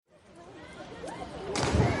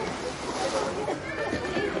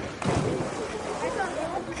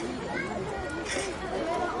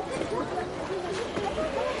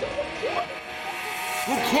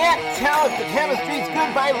can't tell if the chemistry's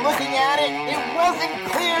good by looking at it. It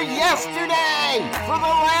wasn't clear yesterday. For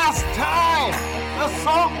the last time, the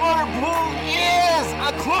saltwater pool is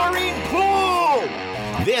a chlorine pool.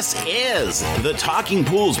 This is the Talking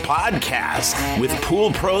Pools podcast with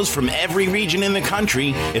pool pros from every region in the country.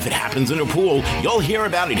 If it happens in a pool, you'll hear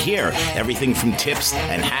about it here. Everything from tips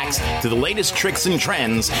and hacks to the latest tricks and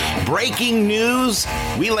trends. Breaking news,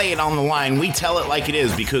 we lay it on the line. We tell it like it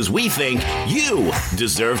is because we think you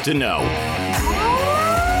deserve to know.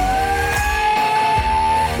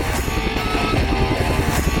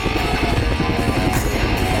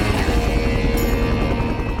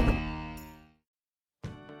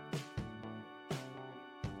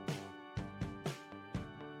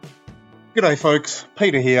 G'day folks,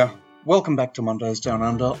 Peter here. Welcome back to Mondays Down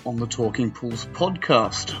Under on the Talking Pools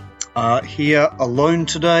podcast. Here alone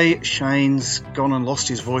today, Shane's gone and lost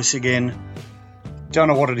his voice again. Don't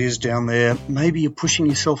know what it is down there. Maybe you're pushing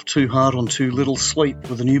yourself too hard on too little sleep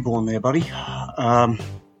with a newborn there, buddy.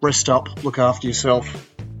 Rest up, look after yourself.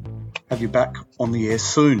 Have you back on the air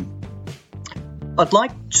soon. I'd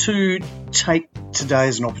like to take today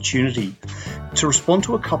as an opportunity to respond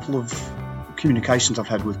to a couple of communications I've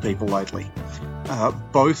had with people lately.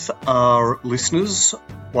 Both are listeners.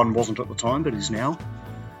 One wasn't at the time, but is now.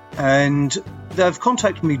 And they've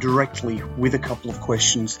contacted me directly with a couple of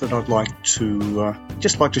questions that I'd like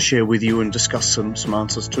to share with you and discuss some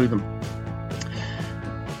answers to them.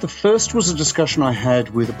 The first was a discussion I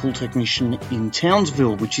had with a pool technician in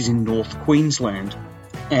Townsville, which is in North Queensland.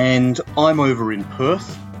 And I'm over in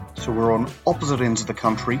Perth, so we're on opposite ends of the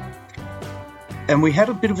country. And we had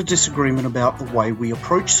a bit of a disagreement about the way we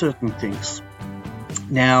approach certain things.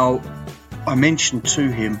 Now, I mentioned to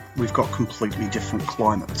him we've got completely different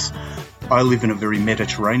climates. I live in a very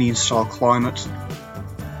Mediterranean-style climate.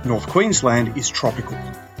 North Queensland is tropical.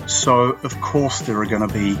 So, of course, there are going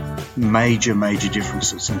to be major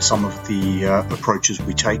differences in some of the approaches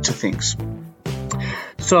we take to things.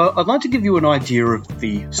 So, I'd like to give you an idea of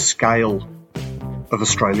the scale of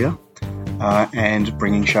Australia. And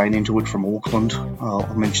bringing Shane into it from Auckland,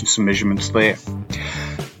 I'll mention some measurements there.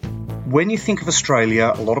 When you think of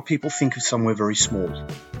Australia, a lot of people think of somewhere very small.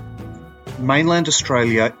 Mainland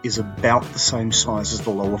Australia is about the same size as the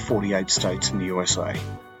lower 48 states in the USA.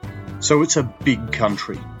 So it's a big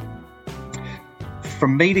country. For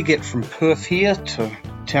me to get from Perth here to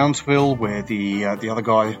Townsville, where the other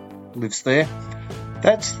guy lives there,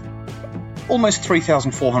 that's almost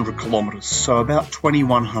 3,400 kilometres, so about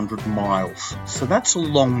 2,100 miles. So that's a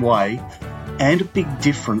long way and a big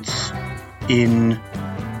difference in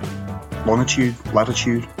longitude,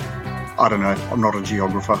 latitude. I don't know, I'm not a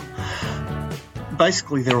geographer.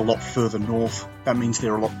 Basically, they're a lot further north. That means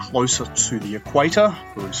they're a lot closer to the equator.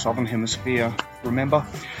 We're in southern hemisphere, remember?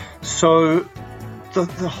 So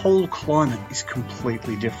the whole climate is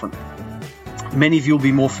completely different. Many of you will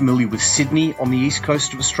be more familiar with Sydney on the east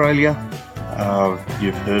coast of Australia.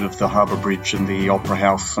 You've heard of the Harbour Bridge and the Opera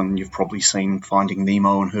House, and you've probably seen Finding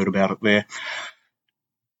Nemo and heard about it there.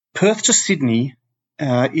 Perth to Sydney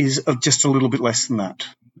is just a little bit less than that.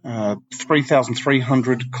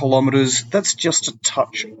 3,300 kilometres, that's just a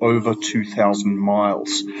touch over 2,000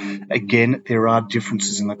 miles. Again, there are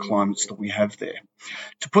differences in the climates that we have there.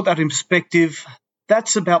 To put that in perspective,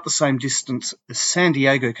 that's about the same distance as San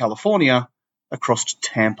Diego, California, across to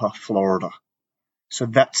Tampa, Florida. So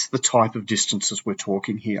that's the type of distances we're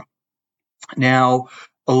talking here. Now,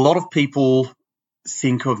 a lot of people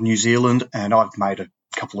think of New Zealand, and I've made a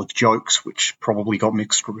couple of jokes which probably got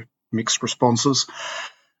mixed responses.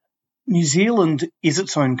 New Zealand is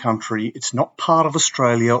its own country. It's not part of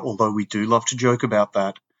Australia, although we do love to joke about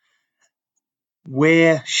that.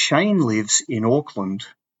 Where Shane lives in Auckland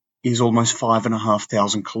is almost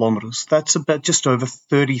 5,500 kilometres. That's about just over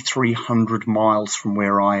 3,300 miles from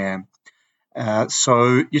where I am.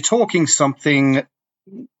 So you're talking something,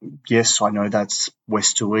 yes, I know that's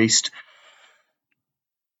west to east.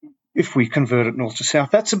 If we convert it north to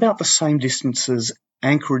south, that's about the same distance as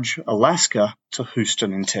Anchorage, Alaska to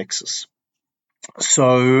Houston in Texas.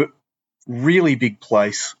 So really big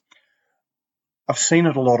place. I've seen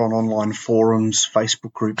it a lot on online forums,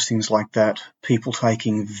 Facebook groups, things like that. People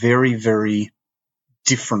taking very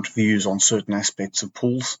different views on certain aspects of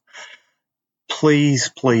pools.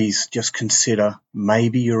 Please just consider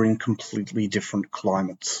maybe you're in completely different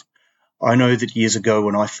climates. I know that years ago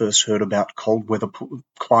when I first heard about cold weather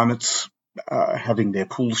climates having their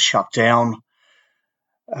pools shut down,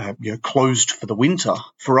 closed for the winter,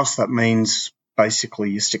 for us that means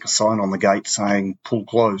basically you stick a sign on the gate saying pool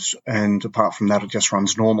closed, and apart from that it just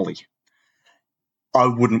runs normally. I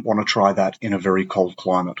wouldn't want to try that in a very cold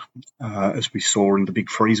climate. As we saw in the big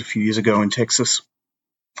freeze a few years ago in Texas,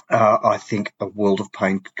 I think a world of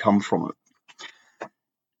pain could come from it.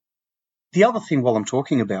 The other thing, while I'm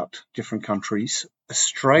talking about different countries,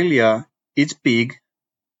 Australia, it's big,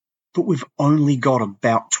 but we've only got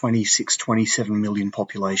about 26, 27 million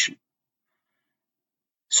population.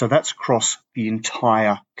 So that's across the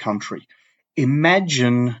entire country.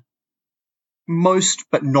 Imagine most,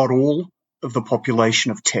 but not all, of the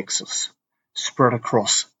population of Texas spread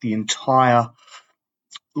across the entire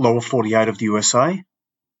lower 48 of the USA,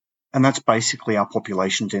 and that's basically our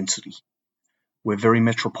population density. We're very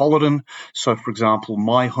metropolitan. So, for example,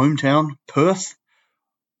 my hometown, Perth,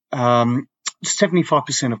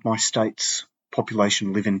 75% of my state's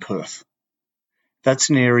population live in Perth. That's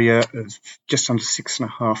an area of just under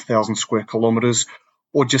 6,500 square kilometres,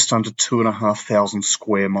 or just under 2,500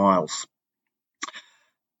 square miles.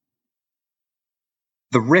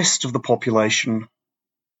 The rest of the population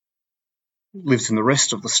lives in the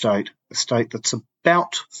rest of the state, a state that's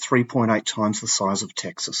about 3.8 times the size of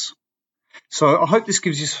Texas. So I hope this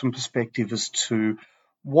gives you some perspective as to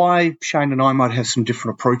why Shane and I might have some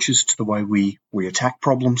different approaches to the way we attack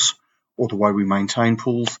problems or the way we maintain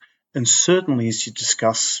pools, and certainly as you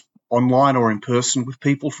discuss online or in person with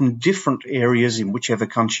people from different areas in whichever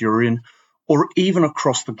country you're in, or even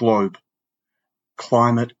across the globe.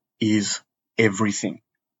 Climate is everything.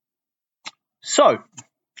 So,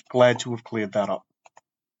 glad to have cleared that up.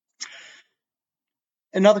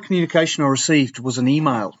 Another communication I received was an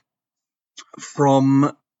email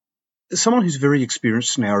from someone who's very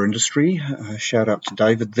experienced in our industry. Shout out to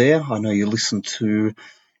David there. I know you listen to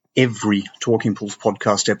every Talking Pools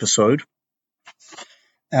podcast episode.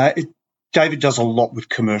 David does a lot with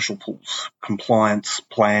commercial pools, compliance,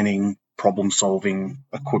 planning, problem-solving,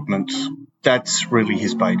 equipment. That's really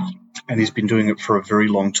his baby, and he's been doing it for a very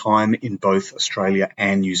long time in both Australia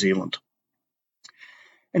and New Zealand.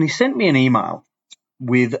 And he sent me an email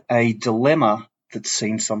with a dilemma that's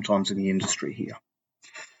seen sometimes in the industry here.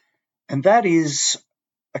 And that is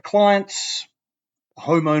a client, a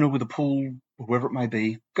homeowner with a pool, whoever it may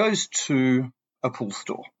be, goes to a pool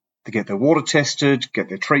store to get their water tested, get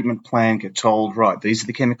their treatment plan, get told, right, these are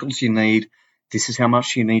the chemicals you need, this is how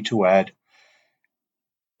much you need to add.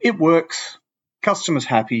 It works, customer's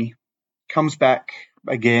happy, comes back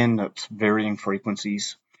again at varying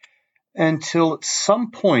frequencies, until at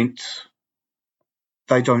some point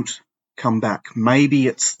they don't come back. Maybe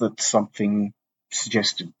it's that something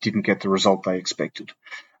suggested didn't get the result they expected.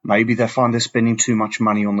 Maybe they find they're spending too much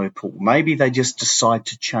money on their pool. Maybe they just decide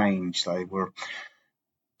to change. They were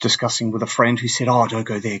discussing with a friend who said, oh, don't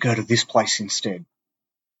go there, go to this place instead.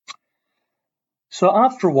 So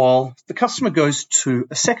after a while, the customer goes to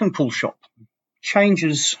a second pool shop,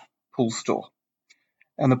 changes pool store.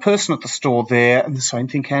 And the person at the store there, and the same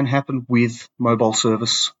thing can happen with mobile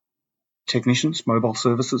service technicians, mobile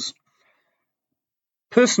services.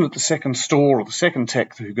 Person at the second store or the second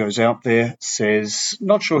tech who goes out there says,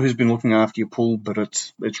 not sure who's been looking after your pool, but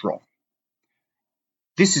it's wrong.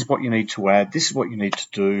 This is what you need to add. This is what you need to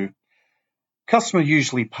do. Customer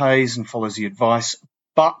usually pays and follows the advice,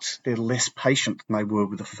 but they're less patient than they were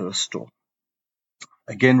with the first store.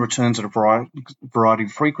 Again, returns at a variety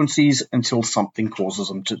of frequencies until something causes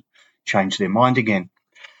them to change their mind again.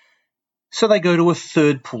 So they go to a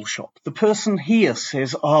third pool shop. The person here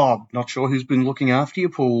says, oh, not sure who's been looking after your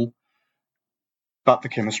pool, but the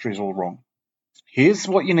chemistry is all wrong. Here's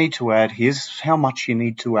what you need to add. Here's how much you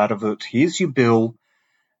need to add of it. Here's your bill.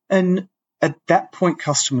 And at that point,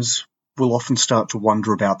 customers will often start to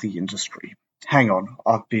wonder about the industry. Hang on,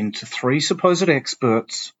 I've been to 3 supposed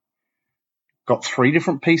experts, got 3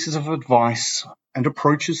 different pieces of advice and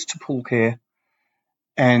approaches to pool care,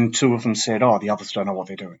 and 2 of them said, oh, the others don't know what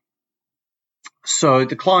they're doing. So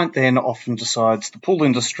the client then often decides the pool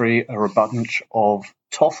industry are a bunch of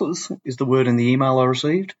tossers, is the word in the email I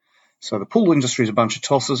received. So the pool industry is a bunch of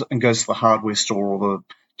tossers and goes to the hardware store or the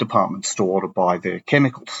department store to buy their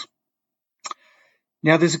chemicals.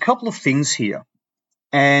 Now, there's a couple of things here,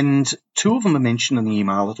 and 2 of them are mentioned in the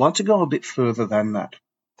email. I'd like to go a bit further than that.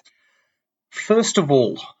 First of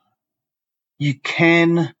all, you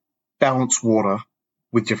can balance water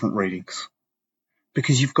with different readings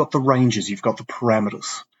because you've got the ranges, you've got the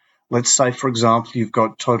parameters. Let's say, for example, you've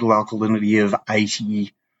got total alkalinity of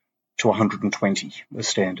 80 to 120 as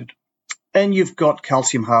standard, and you've got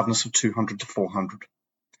calcium hardness of 200 to 400.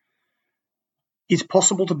 It's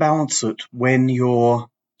possible to balance it when your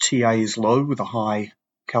TA is low with a high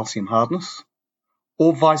calcium hardness,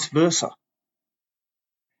 or vice versa.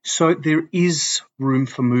 So there is room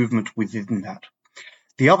for movement within that.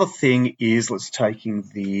 The other thing is, let's taking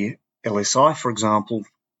the LSI, for example.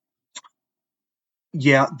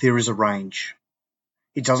 Yeah, there is a range.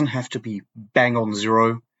 It doesn't have to be bang on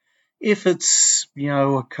zero. If it's,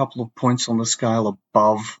 a couple of points on the scale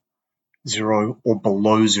above zero or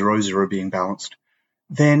below zero being balanced,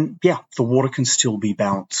 then, the water can still be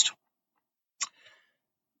balanced.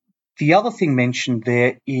 The other thing mentioned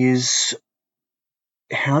there is,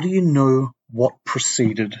 how do you know what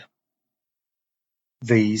preceded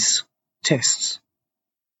these tests?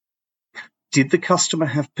 Did the customer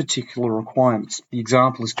have particular requirements? The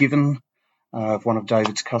example is given of one of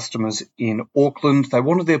David's customers in Auckland. They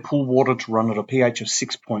wanted their pool water to run at a pH of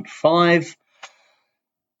 6.5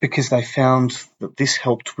 because they found that this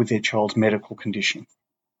helped with their child's medical condition.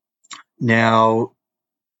 Now,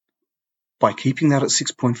 by keeping that at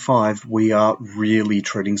 6.5, we are really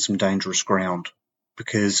treading some dangerous ground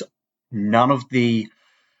because none of the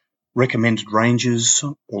recommended ranges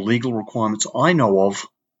or legal requirements I know of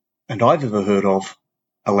and I've ever heard of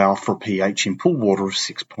allow for a pH in pool water of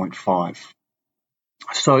 6.5.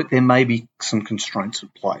 So there may be some constraints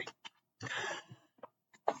at play.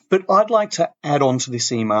 But I'd like to add on to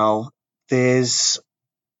this email, there's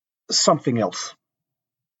something else.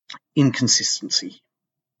 Inconsistency.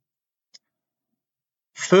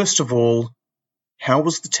 First of all, how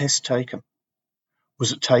was the test taken?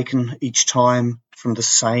 Was it taken each time from the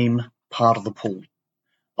same part of the pool,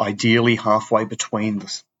 ideally halfway between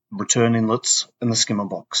the return inlets and the skimmer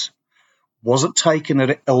box? Was it taken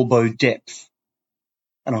at elbow depth?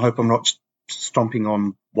 And I hope I'm not stomping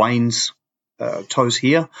on Wayne's toes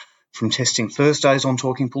here from Testing Thursdays on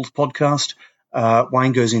Talking Pools podcast.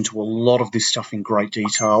 Wayne goes into a lot of this stuff in great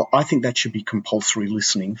detail. I think that should be compulsory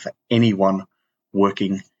listening for anyone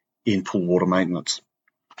working in pool water maintenance.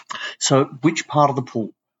 So which part of the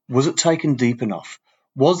pool? Was it taken deep enough?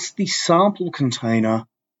 Was the sample container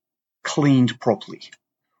cleaned properly?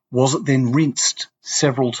 Was it then rinsed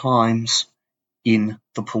several times in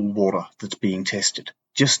the pool water that's being tested,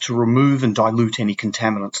 just to remove and dilute any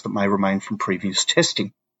contaminants that may remain from previous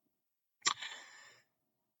testing?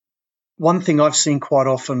 One thing I've seen quite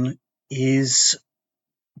often is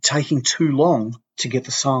taking too long to get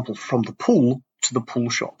the sample from the pool to the pool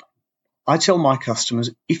shop. I tell my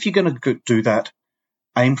customers, if you're going to do that,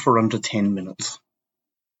 aim for under 10 minutes.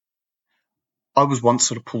 I was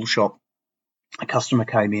once at a pool shop. A customer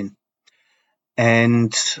came in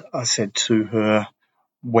and I said to her,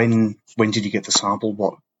 when did you get the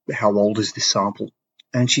sample? How old is this sample?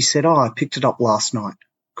 And she said, I picked it up last night,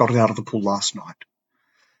 got it out of the pool last night,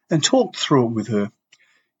 and talked through it with her.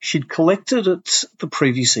 She'd collected it the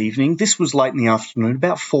previous evening. This was late in the afternoon,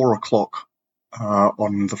 about 4 o'clock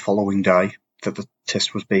on the following day that the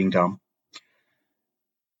test was being done.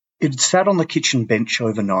 It had sat on the kitchen bench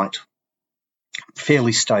overnight,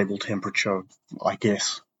 fairly stable temperature, I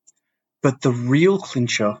guess. But the real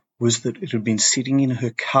clincher was that it had been sitting in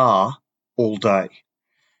her car all day.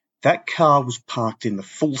 That car was parked in the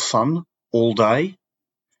full sun all day.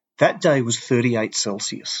 That day was 38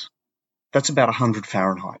 Celsius. That's about 100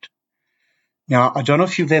 Fahrenheit. Now, I don't know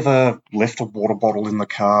if you've ever left a water bottle in the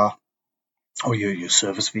car or your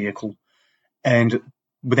service vehicle, and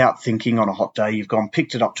without thinking on a hot day, you've gone,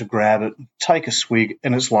 picked it up to grab it, take a swig,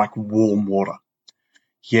 and it's like warm water.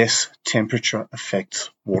 Yes, temperature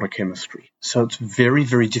affects water chemistry. So it's very,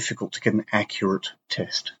 very difficult to get an accurate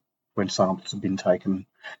test when samples have been taken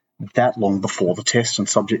that long before the test and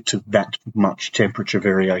subject to that much temperature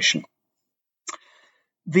variation.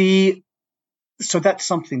 So that's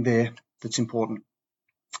something there that's important.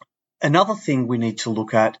 Another thing we need to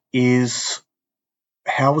look at is,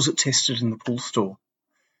 how was it tested in the pool store?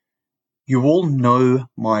 You all know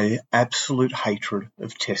my absolute hatred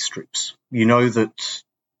of test strips. You know that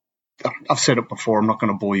I've said it before, I'm not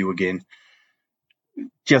going to bore you again.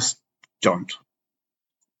 Just don't.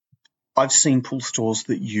 I've seen pool stores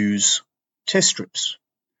that use test strips.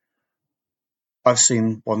 I've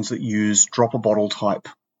seen ones that use drop-a-bottle type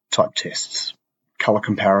tests, colour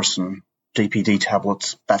comparison, DPD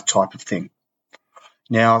tablets, that type of thing.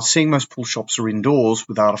 Now, seeing most pool shops are indoors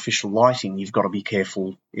with artificial lighting, you've got to be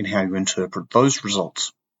careful in how you interpret those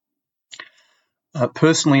results.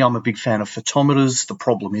 Personally, I'm a big fan of photometers. The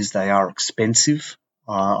problem is they are expensive.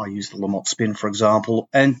 I use the Lamont Spin, for example,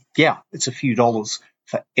 and it's a few dollars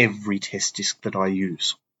for every test disc that I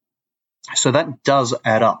use. So that does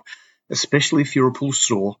add up, especially if you're a pool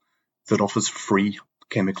store that offers free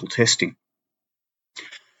chemical testing.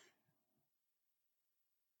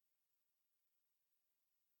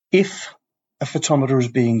 If a photometer is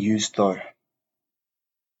being used, though,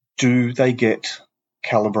 do they get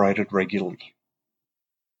calibrated regularly?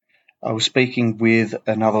 I was speaking with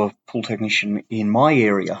another pool technician in my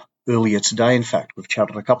area earlier today. In fact, we've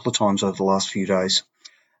chatted a couple of times over the last few days.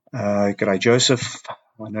 G'day, Joseph.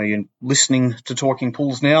 I know you're listening to Talking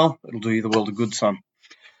Pools now. It'll do you the world of good, son.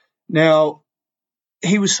 Now,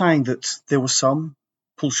 he was saying that there were some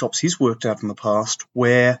pool shops he's worked at in the past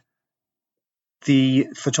where the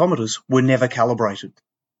photometers were never calibrated.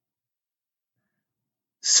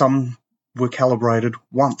 Some were calibrated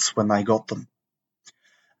once when they got them.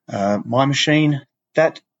 My machine,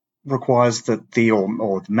 that requires that the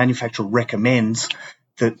manufacturer recommends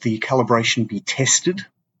that the calibration be tested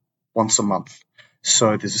once a month.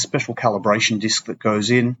 So there's a special calibration disc that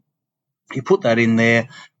goes in. You put that in there,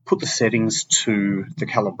 put the settings to the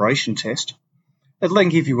calibration test. It'll then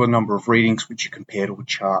give you a number of readings which you compare to a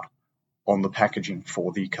chart on the packaging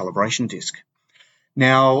for the calibration disc.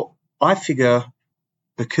 Now, I figure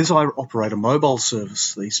because I operate a mobile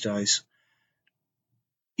service these days,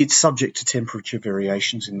 it's subject to temperature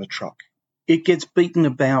variations in the truck. It gets beaten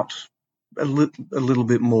about a little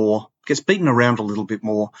bit more, gets beaten around a little bit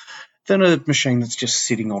more than a machine that's just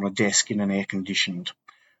sitting on a desk in an air-conditioned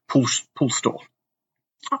pool store.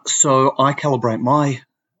 So I calibrate my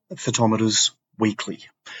photometers weekly.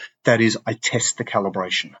 That is, I test the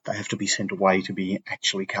calibration. They have to be sent away to be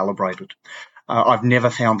actually calibrated. I've never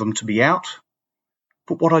found them to be out,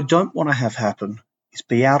 but what I don't want to have happen is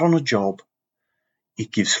be out on a job.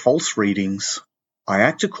 It gives false readings. I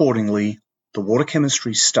act accordingly. The water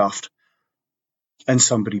chemistry is stuffed, and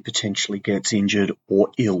somebody potentially gets injured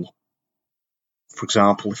or ill. For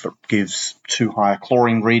example, if it gives too high a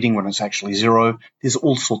chlorine reading when it's actually 0, there's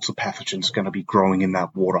all sorts of pathogens going to be growing in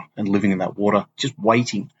that water and living in that water, just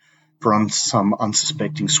waiting for some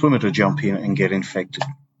unsuspecting swimmer to jump in and get infected.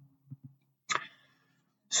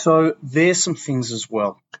 So there's some things as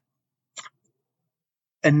well.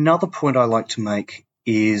 Another point I like to make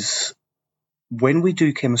is when we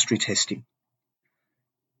do chemistry testing,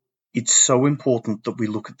 it's so important that we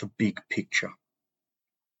look at the big picture.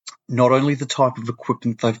 Not only the type of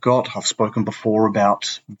equipment they've got, I've spoken before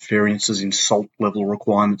about variances in salt level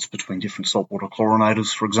requirements between different saltwater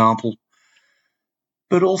chlorinators, for example,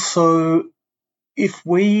 but also if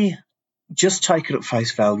we just take it at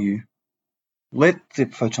face value, let the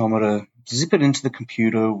photometer zip it into the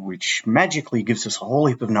computer, which magically gives us a whole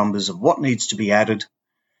heap of numbers of what needs to be added,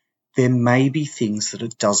 there may be things that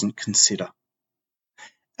it doesn't consider.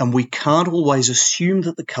 And we can't always assume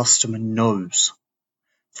that the customer knows.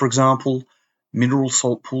 For example, mineral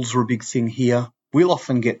salt pools are a big thing here. We'll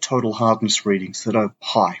often get total hardness readings that are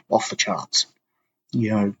high, off the charts,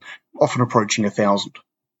 often approaching 1,000.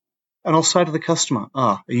 And I'll say to the customer,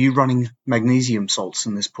 are you running magnesium salts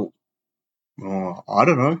in this pool? Oh, I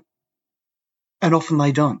don't know. And often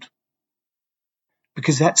they don't,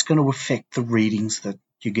 because that's going to affect the readings that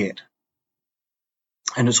you get.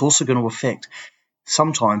 And it's also going to affect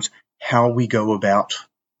sometimes how we go about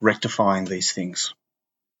rectifying these things.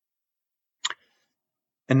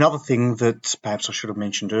 Another thing that perhaps I should have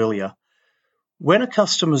mentioned earlier, when a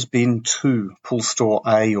customer's been to pool store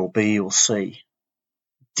A or B or C,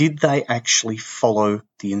 did they actually follow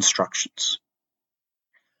the instructions?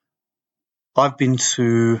 I've been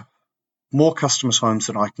to more customers' homes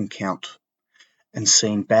than I can count and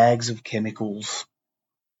seen bags of chemicals,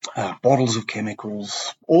 bottles of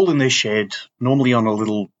chemicals, all in their shed, normally on a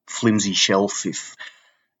little flimsy shelf. If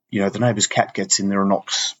the neighbour's cat gets in there and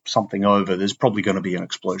knocks something over, there's probably going to be an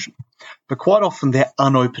explosion. But quite often they're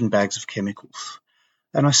unopened bags of chemicals.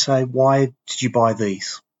 And I say, why did you buy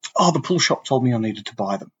these? Oh, the pool shop told me I needed to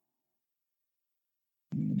buy them.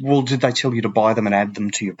 Well, did they tell you to buy them and add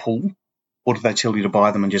them to your pool? Or did they tell you to buy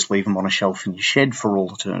them and just leave them on a shelf in your shed for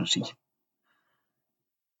all eternity?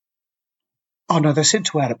 Oh, no, they said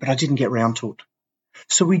to add it, but I didn't get round to it.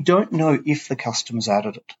 So we don't know if the customer's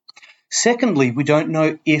added it. Secondly, we don't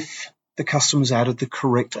know if the customer's added the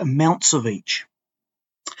correct amounts of each.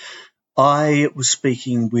 I was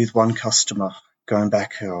speaking with one customer going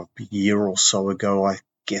back a year or so ago, I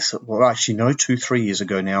guess it was. Actually, no, 2-3 years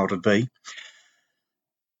ago now it would be.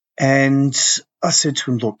 And I said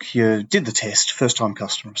to him, look, you did the test, first-time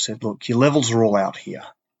customer. I said, look, your levels are all out here.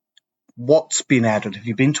 What's been added?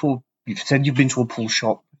 You've said you've been to a pool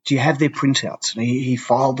shop. Do you have their printouts? And he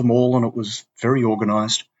filed them all, and it was very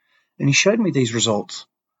organised. And he showed me these results.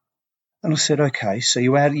 And I said, okay, so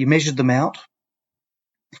you measured them out?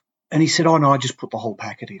 And he said, oh, no, I just put the whole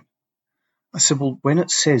packet in. I said, well, when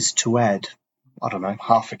it says to add, I don't know,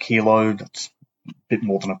 0.5 kilo, that's a bit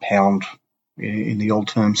more than a pound in the old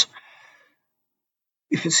terms.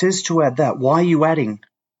 If it says to add that, why are you adding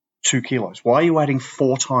 2 kilos? Why are you adding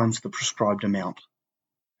 4 times the prescribed amount?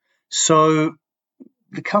 So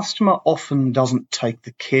the customer often doesn't take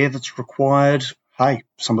the care that's required. Hey,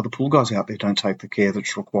 some of the pool guys out there don't take the care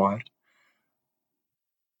that's required.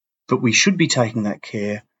 But we should be taking that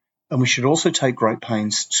care, and we should also take great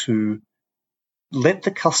pains to let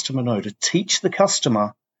the customer know, to teach the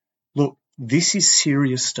customer, look, this is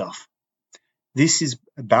serious stuff. This is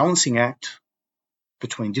a balancing act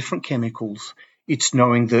between different chemicals. It's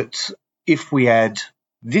knowing that if we add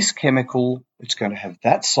this chemical, it's going to have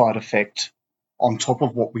that side effect on top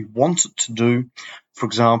of what we want it to do. For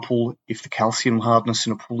example, if the calcium hardness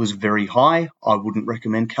in a pool is very high, I wouldn't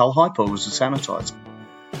recommend Cal Hypo as a sanitizer.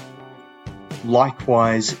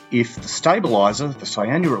 Likewise, if the stabilizer, the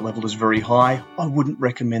cyanurate level, is very high, I wouldn't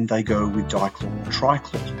recommend they go with dichlor or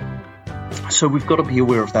trichlor. So we've got to be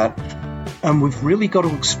aware of that. And we've really got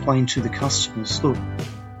to explain to the customers, look,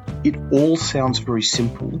 it all sounds very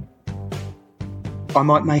simple. I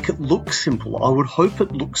might make it look simple. I would hope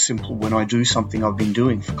it looks simple when I do something I've been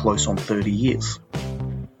doing for close on 30 years.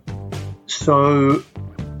 So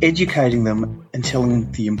educating them and telling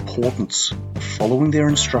them the importance of following their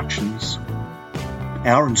instructions,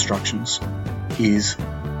 our instructions, it's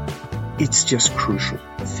just crucial.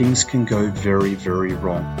 Things can go very, very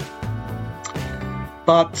wrong.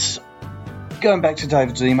 But going back to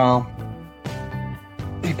David's email,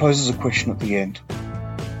 he poses a question at the end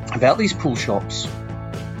about these pool shops.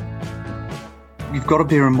 You've got to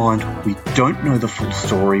bear in mind, we don't know the full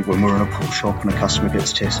story when we're in a pool shop and a customer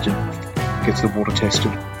gets tested, gets the water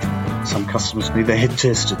tested. Some customers need their head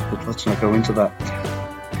tested, but let's not go into that.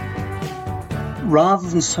 Rather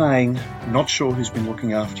than saying, not sure who's been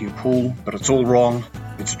looking after your pool, but it's all wrong,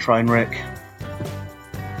 it's a train wreck,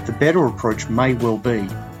 the better approach may well be,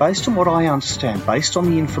 based on what I understand, based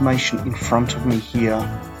on the information in front of me here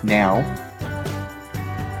now,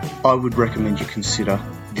 I would recommend you consider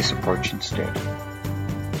this approach instead.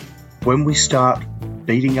 When we start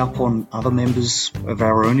beating up on other members of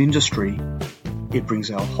our own industry, it brings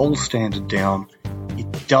our whole standard down.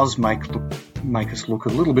 It does make us look a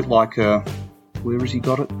little bit like where has he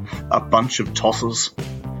got it? A bunch of tossers.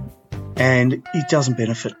 And it doesn't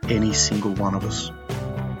benefit any single one of us.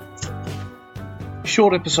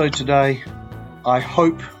 Short episode today. I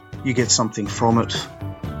hope you get something from it.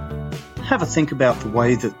 Have a think about the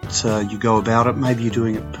way that you go about it. Maybe you're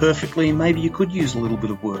doing it perfectly. Maybe you could use a little bit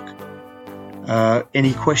of work.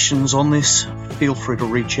 Any questions on this, feel free to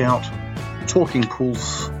reach out.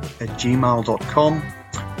 talkingpools@gmail.com.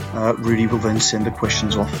 Rudy will then send the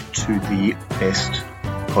questions off to the best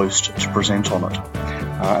host to present on it.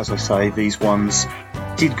 As I say, these ones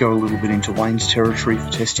did go a little bit into Wayne's territory for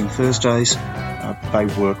Testing Thursdays. They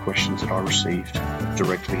were questions that I received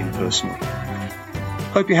directly and personally.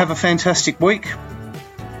 Hope you have a fantastic week.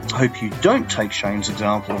 Hope you don't take Shane's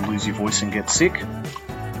example and lose your voice and get sick.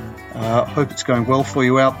 Hope it's going well for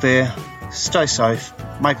you out there. Stay safe,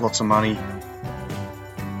 make lots of money.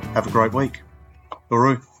 Have a great week.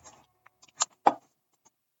 Hooroo.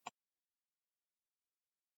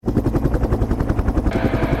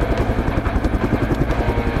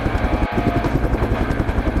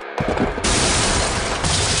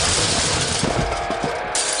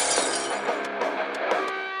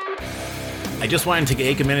 I just wanted to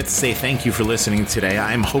take a minute to say thank you for listening today.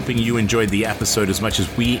 I'm hoping you enjoyed the episode as much as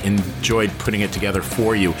we enjoyed putting it together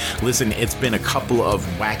for you. Listen, it's been a couple of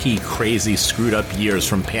wacky, crazy, screwed up years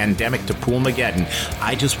from pandemic to Poolmageddon.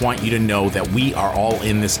 I just want you to know that we are all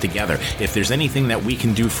in this together. If there's anything that we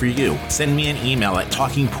can do for you, send me an email at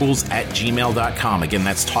talkingpools@gmail.com. Again,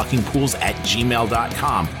 that's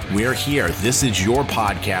talkingpools@gmail.com. We're here. This is your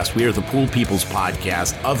podcast. We are the Pool People's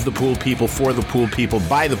podcast, of the Pool People, for the Pool People,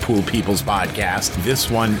 by the Pool People's podcast. This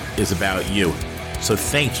one is about you. So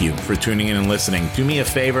thank you for tuning in and listening. Do me a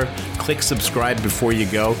favor, click subscribe before you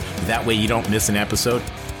go. That way you don't miss an episode.